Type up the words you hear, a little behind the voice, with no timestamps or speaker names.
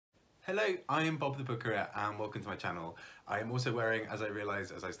Hello, I am Bob the Booker and welcome to my channel. I am also wearing, as I realise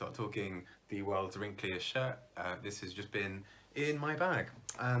as I start talking, the world's wrinkliest shirt. This has just been in my bag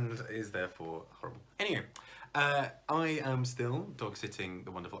and is therefore horrible. Anyway, I am still dog-sitting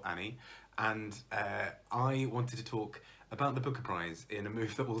the wonderful Annie, and I wanted to talk about the Booker Prize in a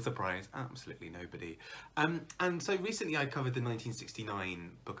move that will surprise absolutely nobody. And so recently I covered the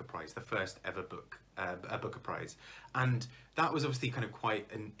 1969 Booker Prize, the first ever Booker Prize, and that was obviously kind of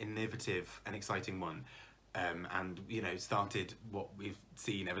quite an innovative and exciting one. And you know, started what we've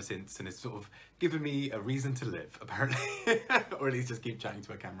seen ever since, and it's sort of given me a reason to live, apparently, or at least just keep chatting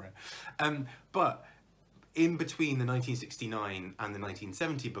to a camera. But in between the 1969 and the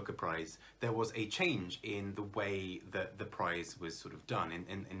 1970 Booker Prize, there was a change in the way that the prize was sort of done,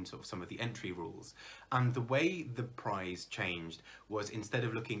 in sort of some of the entry rules. And the way the prize changed was, instead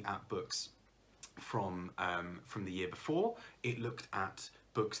of looking at books from the year before, it looked at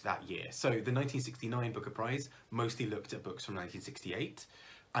books that year. So the 1969 Booker Prize mostly looked at books from 1968,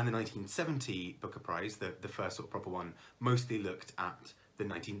 and the 1970 Booker Prize, the first sort of proper one, mostly looked at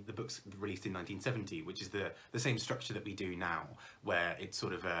the books released in 1970, which is the same structure that we do now, where it's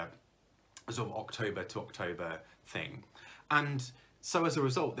sort of a sort of October to October thing. And so as a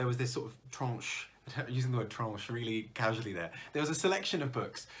result, there was this sort of tranche, using the word tranche really casually there was a selection of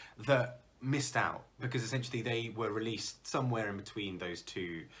books that missed out because essentially they were released somewhere in between those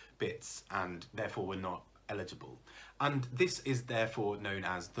two bits and therefore were not eligible. And this is therefore known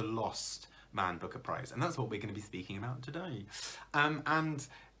as the Lost Man Booker Prize, and that's what we're going to be speaking about today.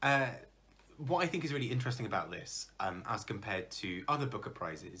 What I think is really interesting about this, as compared to other Booker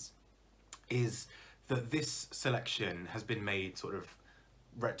Prizes, is that this selection has been made sort of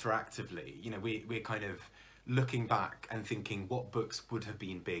retroactively. You know, we're kind of looking back and thinking what books would have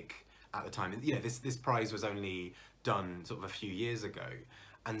been big at the time. And you know, this prize was only done sort of a few years ago,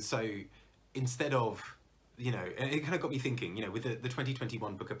 and so instead of, you know, it kind of got me thinking, you know, with the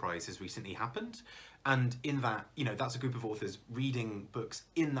 2021 Booker Prize has recently happened, and in that, you know, that's a group of authors reading books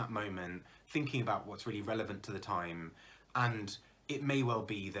in that moment, thinking about what's really relevant to the time, and it may well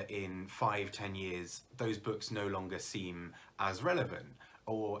be that in 5-10 years those books no longer seem as relevant,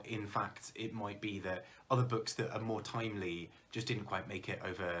 or in fact it might be that other books that are more timely just didn't quite make it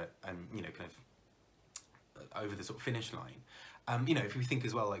over, you know, kind of over the sort of finish line. You know, if we think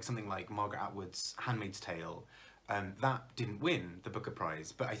as well, like something like Margaret Atwood's Handmaid's Tale, that didn't win the Booker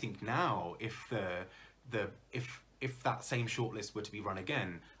Prize, but I think now if that same shortlist were to be run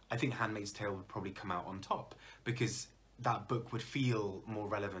again, I think Handmaid's Tale would probably come out on top, because that book would feel more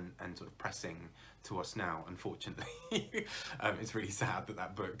relevant and sort of pressing to us now, unfortunately. It's really sad that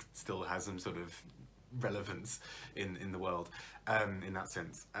that book still has some sort of relevance in the world, in that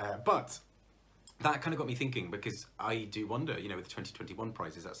sense. But that kind of got me thinking, because I do wonder, you know, with the 2021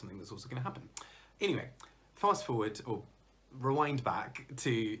 prize, is that something that's also going to happen? Anyway, fast forward, or rewind back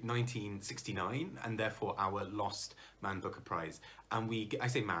to 1969, and therefore our Lost Man Booker Prize. And I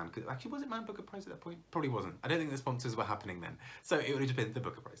say man, because actually, was it Man Booker Prize at that point? Probably wasn't. I don't think the sponsors were happening then. So it would have been the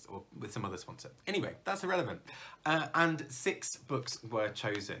Booker Prize, or with some other sponsor. Anyway, that's irrelevant. And 6 books were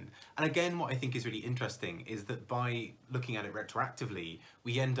chosen. And again, what I think is really interesting is that by looking at it retroactively,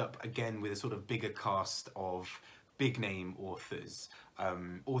 we end up again with a sort of bigger cast of big name authors,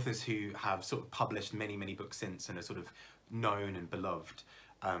 authors who have sort of published many books since and are sort of known and beloved,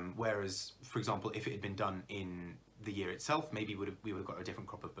 whereas, for example, if it had been done in the year itself, maybe we would have got a different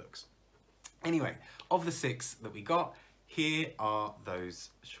crop of books. Anyway, of the 6 that we got, here are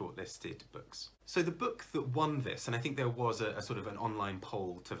those shortlisted books. So the book that won this, and I think there was a sort of an online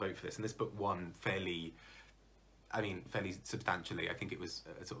poll to vote for this, and this book won fairly substantially. I think it was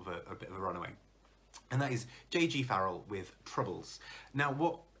sort of a bit of a runaway. And that is J.G. Farrell with Troubles. Now,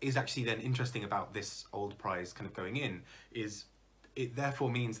 what is actually then interesting about this old prize kind of going in is it therefore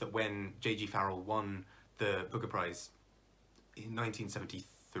means that when J.G. Farrell won the Booker Prize in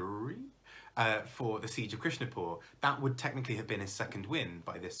 1973 for The Siege of Krishnapur, that would technically have been his second win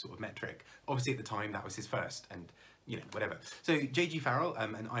by this sort of metric. Obviously at the time that was his first, and you know, whatever. So J.G. Farrell,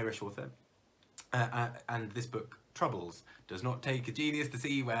 an Irish author, and this book, Troubles, does not take a genius to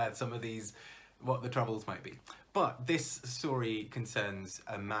see where some of these, what the troubles might be. But this story concerns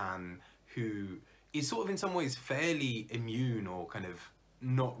a man who is sort of in some ways fairly immune, or kind of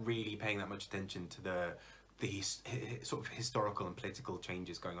not really paying that much attention to the sort of historical and political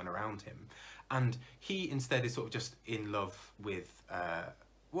changes going on around him. And he instead is sort of just in love with,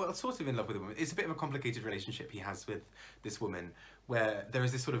 well, sort of in love with a woman. It's a bit of a complicated relationship he has with this woman, where there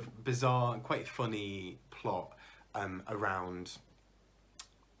is this sort of bizarre and quite funny plot around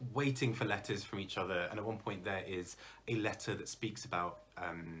waiting for letters from each other, and at one point there is a letter that speaks about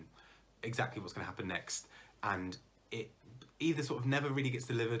exactly what's going to happen next, and it either sort of never really gets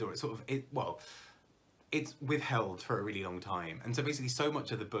delivered, or it's withheld for a really long time. And so basically so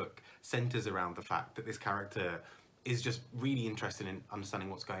much of the book centers around the fact that this character is just really interested in understanding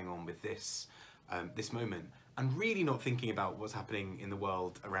what's going on with this this moment, and really not thinking about what's happening in the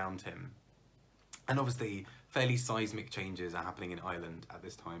world around him. And obviously fairly seismic changes are happening in Ireland at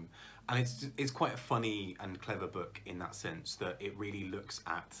this time, and it's quite a funny and clever book in that sense, that it really looks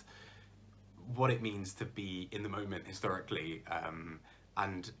at what it means to be in the moment historically,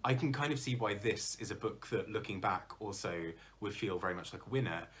 and I can kind of see why this is a book that, looking back, also would feel very much like a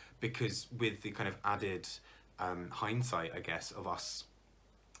winner, because with the kind of added hindsight, I guess, of us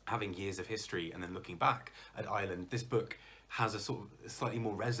having years of history and then looking back at Ireland, this book has a sort of slightly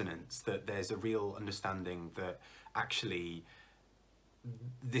more resonance, that there's a real understanding that actually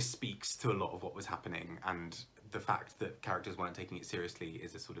this speaks to a lot of what was happening, and the fact that characters weren't taking it seriously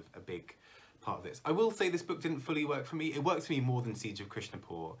is a sort of a big part of this. I will say this book didn't fully work for me. It worked for me more than Siege of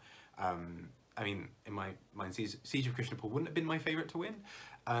Krishnapur. I mean, in my mind, Siege of Krishnapur wouldn't have been my favourite to win,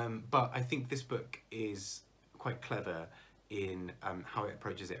 but I think this book is quite clever in how it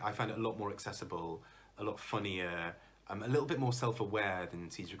approaches it. I found it a lot more accessible, a lot funnier, a little bit more self-aware than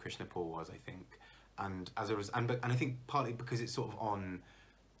Siege of Krishnapur was, I think. And I think partly because it's sort of on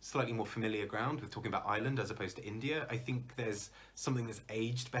slightly more familiar ground with talking about Ireland as opposed to India, I think there's something that's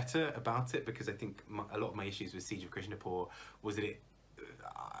aged better about it, because I think a lot of my issues with Siege of Krishnapur was that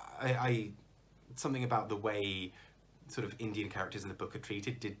something about the way sort of Indian characters in the book are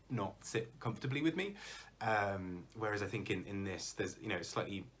treated did not sit comfortably with me, whereas I think in this there's, you know,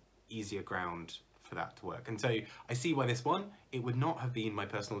 slightly easier ground for that to work. And so I see why this one, it would not have been my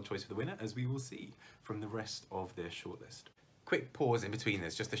personal choice for the winner, as we will see from the rest of the shortlist. Quick pause in between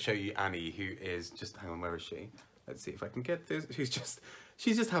this just to show you Annie, who is just, hang on, where is she? Let's see if I can get this. She's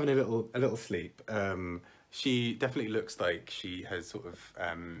just having a little sleep. She definitely looks like she has sort of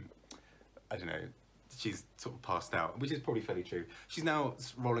I don't know, she's sort of passed out, which is probably fairly true. She's now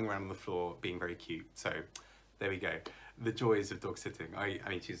rolling around on the floor being very cute. So there we go. The joys of dog sitting. I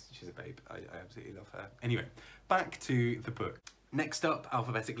mean, she's a babe. I absolutely love her. Anyway, back to the book. Next up,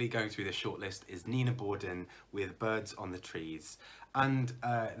 alphabetically going through this shortlist, is Nina Bawden with Birds on the Trees. And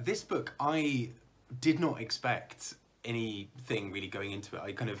this book, I did not expect anything really going into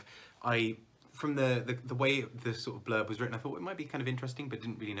it. From the way the sort of blurb was written, I thought it might be kind of interesting, but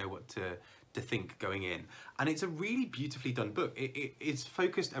didn't really know what to think going in. And it's a really beautifully done book. It's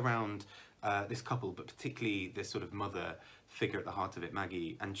focused around this couple, but particularly this sort of mother figure at the heart of it,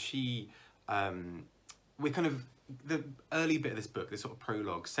 Maggie. And she, the early bit of this book, this sort of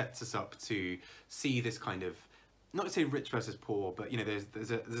prologue, sets us up to see this kind of, not to say rich versus poor, but, you know,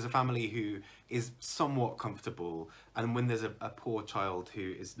 there's a family who is somewhat comfortable, and when there's a poor child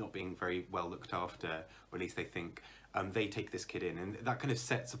who is not being very well looked after, or at least they think, they take this kid in, and that kind of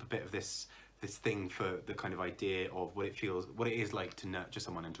sets up a bit of this thing for the kind of idea of what it is like to nurture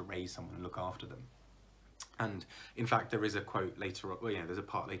someone and to raise someone and look after them. And in fact, there is a quote later on, well, you know, there's a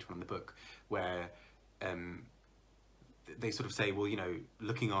part later on in the book where they sort of say, well, you know,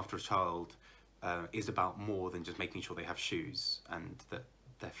 looking after a child is about more than just making sure they have shoes and that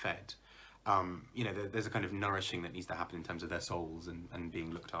they're fed. You know, there's a kind of nourishing that needs to happen in terms of their souls and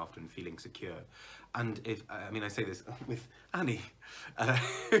being looked after and feeling secure. And I say this with Annie,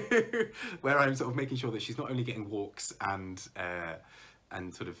 where I'm sort of making sure that she's not only getting walks and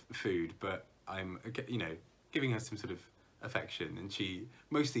sort of food, but I'm, you know, giving her some sort of affection, and she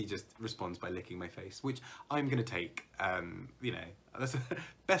mostly just responds by licking my face, which I'm gonna take. You know, that's the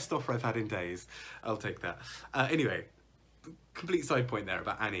best offer I've had in days. I'll take that. Anyway, complete side point there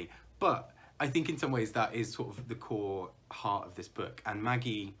about Annie, but I think in some ways that is sort of the core heart of this book. And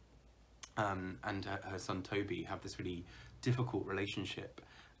Maggie and her son Toby have this really difficult relationship,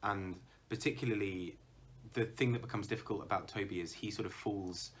 and particularly the thing that becomes difficult about Toby is he sort of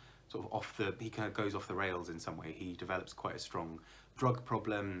falls he kind of goes off the rails in some way. He develops quite a strong drug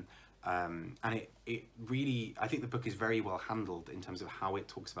problem, and it really, I think the book is very well handled in terms of how it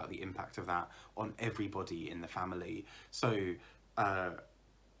talks about the impact of that on everybody in the family. So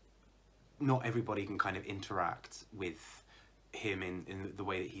not everybody can kind of interact with him in the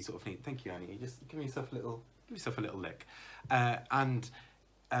way that he sort of needs. Thank you, Annie. Just give yourself a little lick.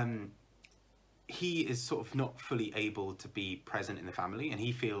 He is sort of not fully able to be present in the family, and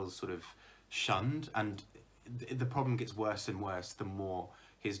he feels sort of shunned, and the problem gets worse and worse the more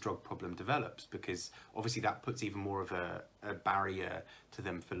his drug problem develops, because obviously that puts even more of a barrier to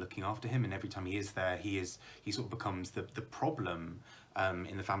them for looking after him, and every time he is there, he sort of becomes the problem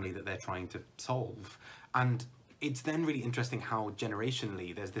in the family that they're trying to solve. And it's then really interesting how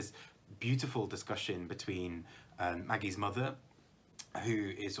generationally there's this beautiful discussion between Maggie's mother, who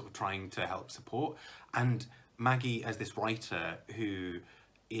is sort of trying to help support, and Maggie as this writer who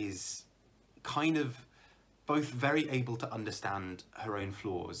is kind of both very able to understand her own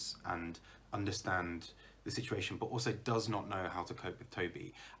flaws and understand the situation, but also does not know how to cope with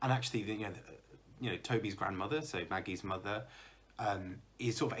Toby. And actually, Toby's grandmother, so Maggie's mother,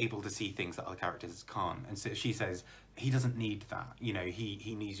 is sort of able to see things that other characters can't. And so she says, he doesn't need that,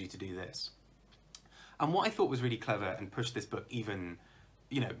 he needs you to do this. And what I thought was really clever and pushed this book even,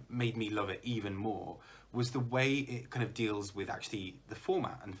 made me love it even more, was the way it kind of deals with actually the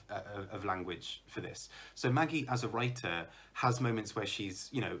format and of language for this. So Maggie, as a writer, has moments where she's,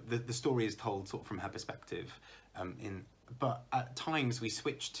 the story is told sort of from her perspective, but at times we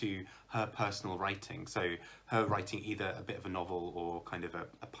switch to her personal writing. So her writing either a bit of a novel or kind of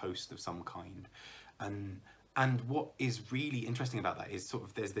a post of some kind. And what is really interesting about that is sort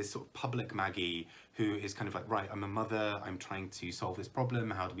of there's this sort of public Maggie who is kind of like, right, I'm a mother, I'm trying to solve this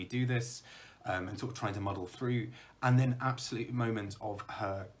problem, how do we do this? And sort of trying to muddle through. And then absolute moments of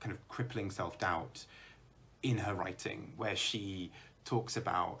her kind of crippling self-doubt in her writing, where she talks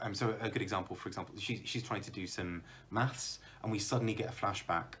about, so a good example, for example, she's trying to do some maths, and we suddenly get a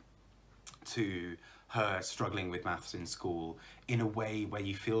flashback to her struggling with maths in school in a way where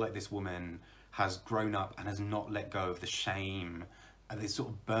you feel like this woman has grown up and has not let go of the shame, and this sort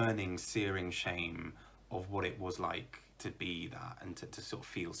of burning, searing shame of what it was like to be that, and to sort of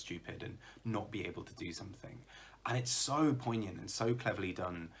feel stupid and not be able to do something. And it's so poignant and so cleverly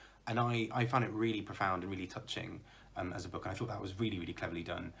done, and I found it really profound and really touching as a book. And I thought that was really, really cleverly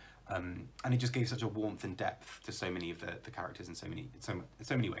done, and it just gave such a warmth and depth to so many of the characters in so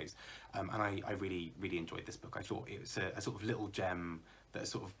many ways. And I really, really enjoyed this book. I thought it was a sort of little gem that has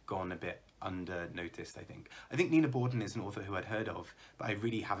sort of gone a bit under noticed. I think Nina Bawden is an author who I'd heard of, but I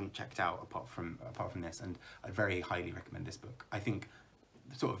really haven't checked out apart from this, and I very highly recommend this book. I think,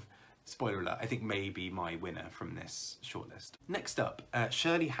 sort of spoiler alert, I think maybe my winner from this shortlist. Next up,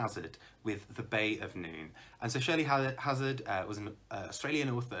 Shirley Hazzard with The Bay of Noon. And so Shirley Hazzard was an Australian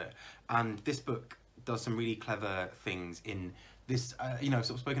author, and this book does some really clever things in this. I've sort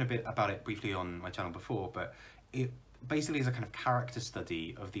of spoken a bit about it briefly on my channel before, but it basically is a kind of character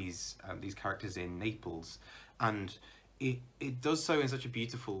study of these characters in Naples, and it does so in such a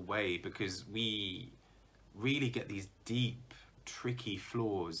beautiful way, because we really get these deep, tricky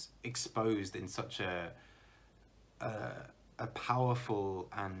flaws exposed in such a powerful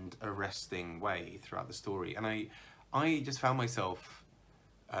and arresting way throughout the story. And I just found myself,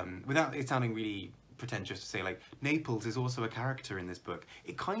 without it sounding really pretentious to say, like, Naples is also a character in this book.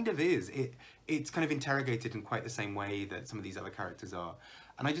 It kind of is. It's kind of interrogated in quite the same way that some of these other characters are.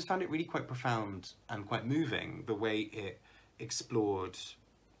 And I just found it really quite profound and quite moving, the way it explored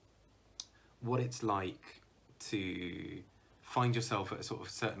what it's like to find yourself at a sort of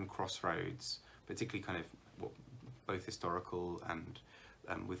certain crossroads, particularly kind of both historical and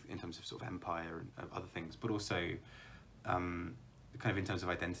in terms of sort of empire and other things, but also kind of in terms of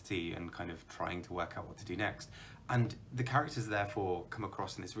identity and kind of trying to work out what to do next. And the characters therefore come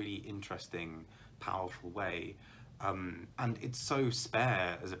across in this really interesting, powerful way. And it's so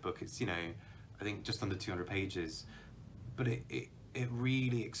spare as a book. It's, I think just under 200 pages, but it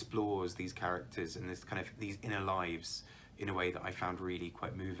really explores these characters and this kind of these inner lives in a way that I found really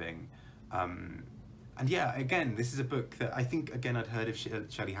quite moving. And yeah, again, this is a book that I think, again, I'd heard of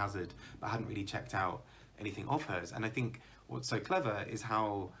Shirley Hazzard, but I hadn't really checked out anything of hers. And I think what's so clever is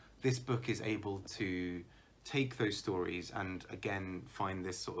how this book is able to take those stories and, again, find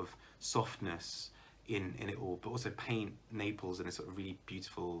this sort of softness in it all, but also paint Naples in a sort of really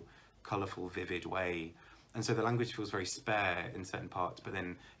beautiful, colourful, vivid way. And so the language feels very spare in certain parts, but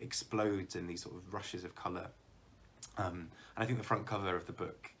then explodes in these sort of rushes of colour. And I think the front cover of the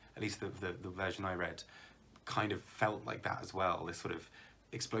book, at least the version I read, kind of felt like that as well, this sort of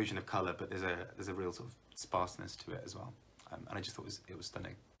explosion of colour, but there's a real sort of sparseness to it as well. And I just thought it was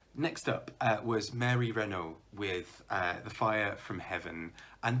stunning. Next up was Mary Renault with The Fire from Heaven.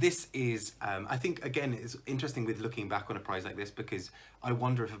 And this is, I think, again, it's interesting with looking back on a prize like this, because I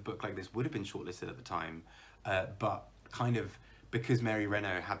wonder if a book like this would have been shortlisted at the time, but kind of because Mary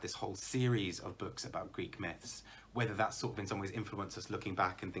Renault had this whole series of books about Greek myths, whether that sort of in some ways influenced us looking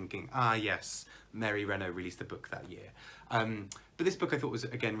back and thinking, ah yes, Mary Renault released a book that year. But this book I thought was,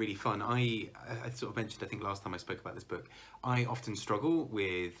 again, really fun. I sort of mentioned, I think last time I spoke about this book, I often struggle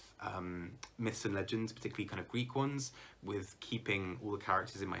with myths and legends, particularly kind of Greek ones, with keeping all the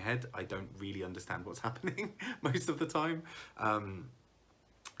characters in my head. I don't really understand what's happening most of the time.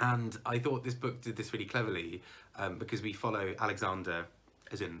 And I thought this book did this really cleverly, because we follow Alexander,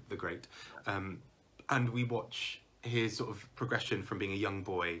 as in the Great. And we watch his sort of progression from being a young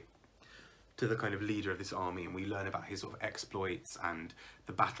boy to the kind of leader of this army, and we learn about his sort of exploits and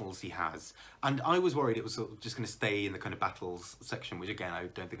the battles he has. And I was worried it was sort of just going to stay in the kind of battles section, which again, I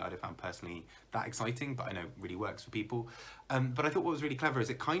don't think I'd have found personally that exciting, but I know it really works for people. But I thought what was really clever is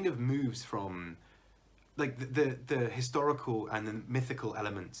it kind of moves from, like, the historical and the mythical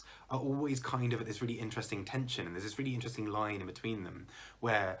elements are always kind of at this really interesting tension, and there's this really interesting line in between them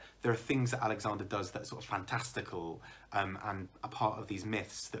where there are things that Alexander does that's sort of fantastical and a part of these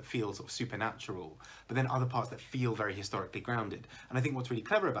myths that feel sort of supernatural, but then other parts that feel very historically grounded. And I think what's really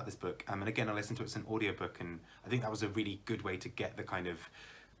clever about this book, and again I listened to it as an audiobook, and I think that was a really good way to get the kind of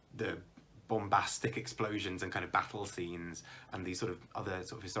the bombastic explosions and kind of battle scenes and these sort of other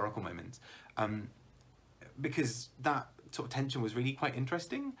sort of historical moments. Because that sort of tension was really quite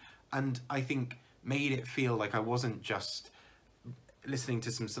interesting, and I think made it feel like I wasn't just listening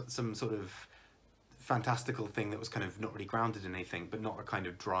to some sort of fantastical thing that was kind of not really grounded in anything, but not a kind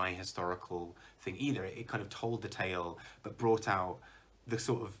of dry historical thing either. It kind of told the tale, but brought out the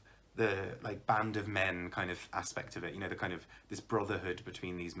sort of the like band of men kind of aspect of it, you know, the kind of this brotherhood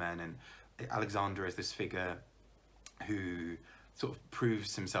between these men. And Alexander is this figure who sort of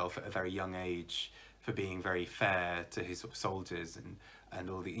proves himself at a very young age for being very fair to his sort of soldiers and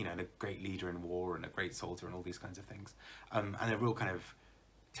all the, you know, and a great leader in war and a great soldier and all these kinds of things. And a real kind of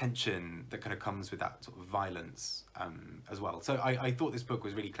tension that kind of comes with that sort of violence as well. So I thought this book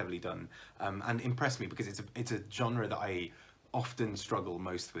was really cleverly done and impressed me because it's a genre that I often struggle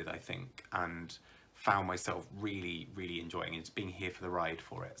most with, I think, and found myself really, really enjoying it. It's being here for the ride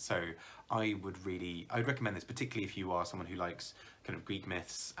for it. So I'd recommend this, particularly if you are someone who likes kind of Greek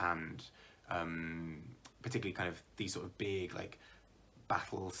myths and particularly kind of these sort of big like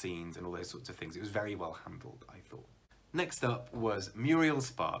battle scenes and all those sorts of things. It was very well handled, I thought. Next up was Muriel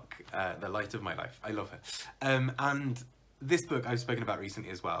Spark, The Light of My Life. I love her. And this book I've spoken about recently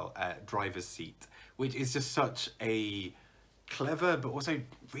as well, Driver's Seat, which is just such a clever but also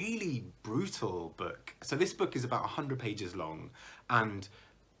really brutal book. So this book is about 100 pages long, and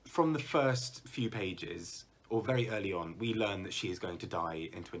from the first few pages, or very early on, we learn that she is going to die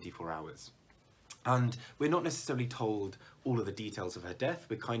in 24 hours. And we're not necessarily told all of the details of her death.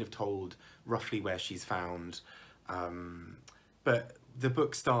 We're kind of told roughly where she's found. But the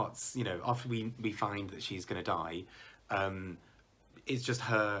book starts, you know, after we find that she's going to die. It's just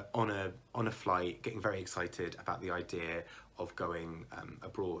her on a flight, getting very excited about the idea of going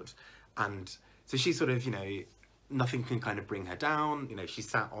abroad. And so she's sort of, you know, nothing can kind of bring her down. You know, she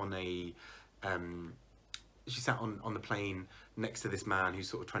sat on a on the plane next to this man who's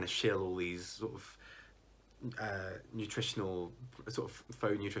sort of trying to shill all these sort of nutritional, sort of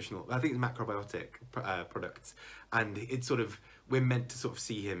faux nutritional, I think it's macrobiotic products, and it's sort of, we're meant to sort of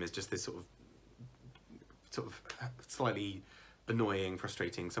see him as just this sort of slightly annoying,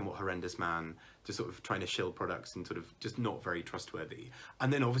 frustrating, somewhat horrendous man, just sort of trying to shill products and sort of just not very trustworthy.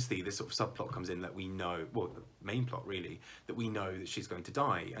 And then obviously this sort of subplot comes in that we know, well, the main plot really, that we know that she's going to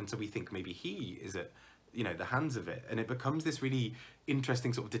die, and so we think maybe he is at, you know, the hands of it, and it becomes this really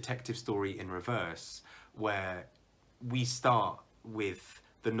interesting sort of detective story in reverse, where we start with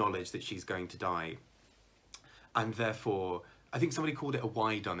the knowledge that she's going to die, and therefore I think somebody called it a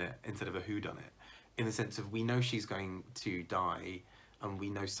why-done-it instead of a who-done-it, in the sense of we know she's going to die and we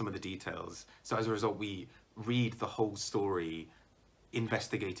know some of the details, so as a result we read the whole story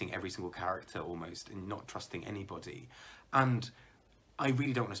investigating every single character almost and not trusting anybody. And I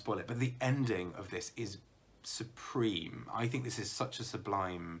really don't want to spoil it, but the ending of this is supreme. I think this is such a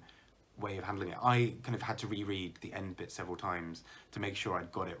sublime way of handling it. I kind of had to reread the end bit several times to make sure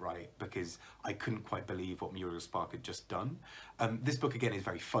I'd got it right, because I couldn't quite believe what Muriel Spark had just done. This book again is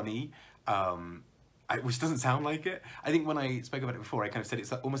very funny, which doesn't sound like it. I think when I spoke about it before, I kind of said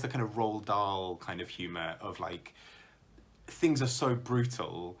it's like almost a kind of Roald Dahl kind of humour of like, things are so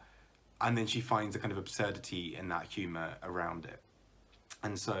brutal and then she finds a kind of absurdity in that humour around it.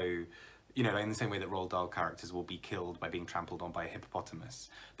 And so, you know, in the same way that Roald Dahl characters will be killed by being trampled on by a hippopotamus,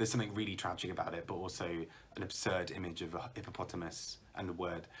 there's something really tragic about it, but also an absurd image of a hippopotamus, and the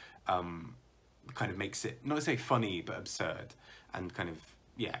word kind of makes it, not necessarily funny, but absurd, and kind of,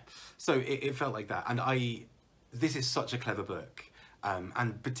 yeah. So it felt like that, and this is such a clever book.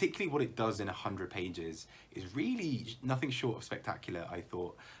 And particularly what it does in 100 pages is really nothing short of spectacular, I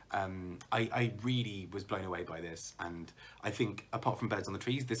thought. I really was blown away by this, and I think apart from Birds on the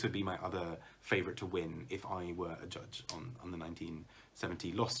Trees, this would be my other favourite to win if I were a judge on the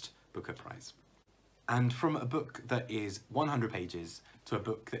 1970 Lost Booker Prize. And from a book that is 100 pages to a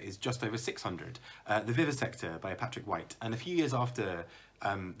book that is just over 600, The Vivisector by Patrick White. And a few years after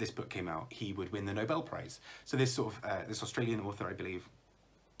this book came out, he would win the Nobel Prize. So this sort of this Australian author, I believe,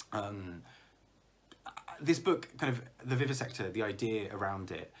 this book, kind of the Vivisector, the idea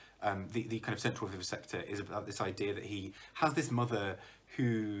around it, the kind of central Vivisector is about this idea that he has this mother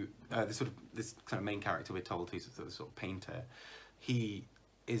who, this kind of main character we're told, who's a sort of painter,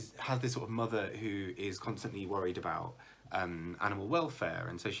 has this sort of mother who is constantly worried about animal welfare,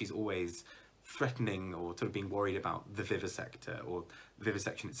 and so she's always threatening or sort of being worried about the vivisector or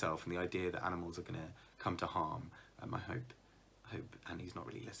vivisection itself and the idea that animals are going to come to harm. I hope Annie's not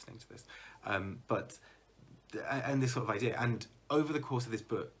really listening to this, and this sort of idea. And over the course of this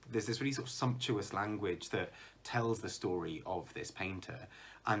book, there's this really sort of sumptuous language that tells the story of this painter.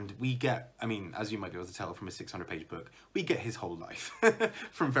 And we get, I mean, as you might be able to tell from a 600-page book, we get his whole life,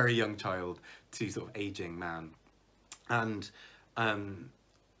 from very young child to sort of aging man. And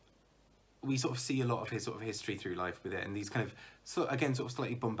we sort of see a lot of his sort of history through life with it, and these kind of, again, sort of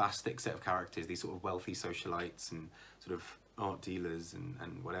slightly bombastic set of characters, these sort of wealthy socialites and sort of art dealers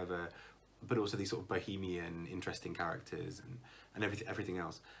and whatever, but also these sort of bohemian, interesting characters and everything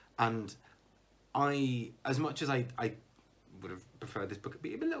else. And as much as I would have preferred this book to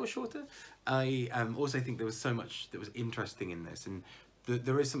be a little shorter, I also think there was so much that was interesting in this, and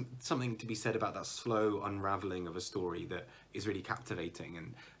there is something to be said about that slow unraveling of a story that is really captivating.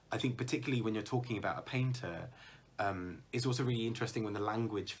 And I think particularly when you're talking about a painter, it's also really interesting when the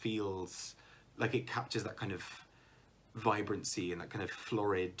language feels like it captures that kind of vibrancy and that kind of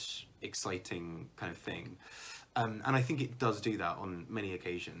florid, exciting kind of thing. And I think it does do that on many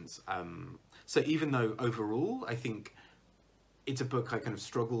occasions. So even though overall I think it's a book I kind of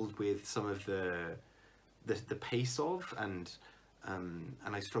struggled with some of the pace of, and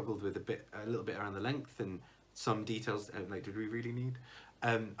I struggled with a little bit around the length and some details, like, did we really need?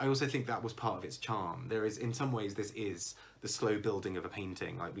 I also think that was part of its charm. There is, in some ways, this is the slow building of a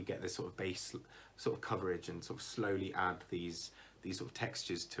painting. Like, we get this sort of base sort of coverage and sort of slowly add these sort of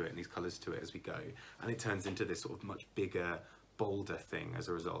textures to it and these colours to it as we go. And it turns into this sort of much bigger, bolder thing as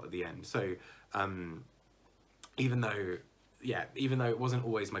a result at the end. So even though it wasn't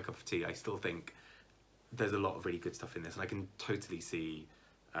always my cup of tea, I still think there's a lot of really good stuff in this, and I can totally see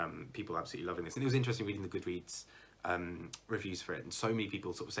people absolutely loving this. And it was interesting reading the Goodreads reviews for it, and so many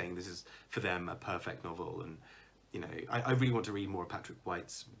people sort of saying this is for them a perfect novel. And you know, I really want to read more of Patrick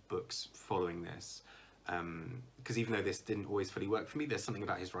White's books following this, because even though this didn't always fully work for me, there's something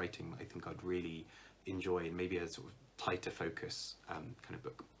about his writing that I think I'd really enjoy, and maybe a sort of tighter focus kind of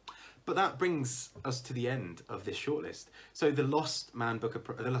book. But that brings us to the end of this shortlist. So the Lost Booker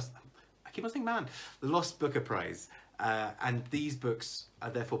Prize, and these books are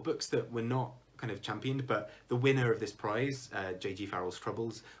therefore books that were not kind of championed, but the winner of this prize, J.G. Farrell's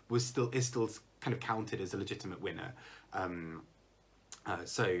Troubles, is still kind of counted as a legitimate winner.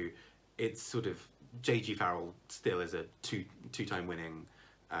 So it's sort of J.G. Farrell still is a two-time winning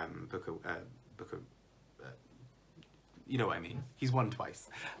Booker. You know what I mean? He's won twice.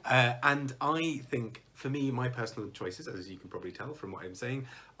 And I think, for me, my personal choices, as you can probably tell from what I'm saying,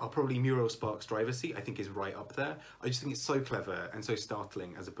 are probably Muriel Spark's Driver's Seat. I think is right up there. I just think it's so clever and so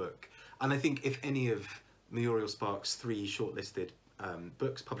startling as a book. And I think if any of Muriel Spark's 3 shortlisted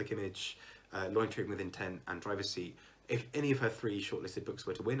books, Public Image, Loitering with Intent and Driver's Seat, if any of her 3 shortlisted books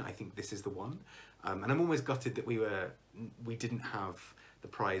were to win, I think this is the one. And I'm almost gutted that we didn't have the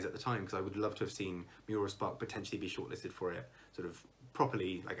prize at the time, because I would love to have seen Muriel Spark potentially be shortlisted for it sort of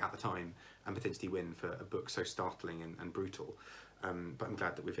properly, like at the time, and potentially win for a book so startling and brutal. But I'm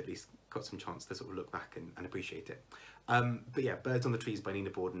glad that we've at least got some chance to sort of look back and appreciate it. But yeah, Birds on the Trees by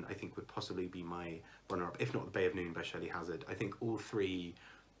Nina Bawden I think would possibly be my runner-up, if not The Bay of Noon by Shirley Hazzard. I think all 3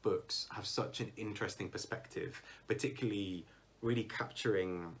 books have such an interesting perspective, particularly really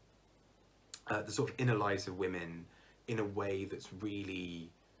capturing the sort of inner lives of women in a way that's really,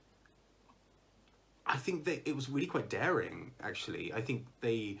 I think that it was really quite daring, actually. I think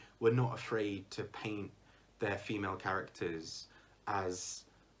they were not afraid to paint their female characters as,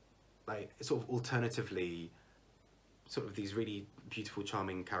 like, sort of alternatively sort of these really beautiful,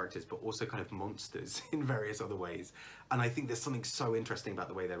 charming characters, but also kind of monsters in various other ways. And I think there's something so interesting about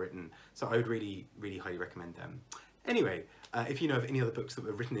the way they're written. So I would really, really highly recommend them. Anyway, if you know of any other books that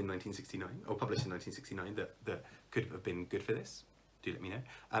were written in 1969 or published in 1969 that could have been good for this, do let me know.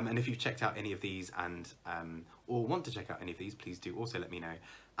 And if you've checked out any of these and or want to check out any of these, please do also let me know.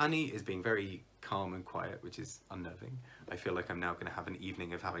 Annie is being very calm and quiet, which is unnerving. I feel like I'm now going to have an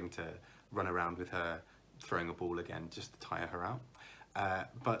evening of having to run around with her throwing a ball again just to tire her out.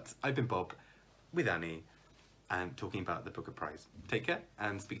 But I've been Bob with Annie and talking about the Booker Prize. Take care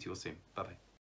and speak to you all soon. Bye bye.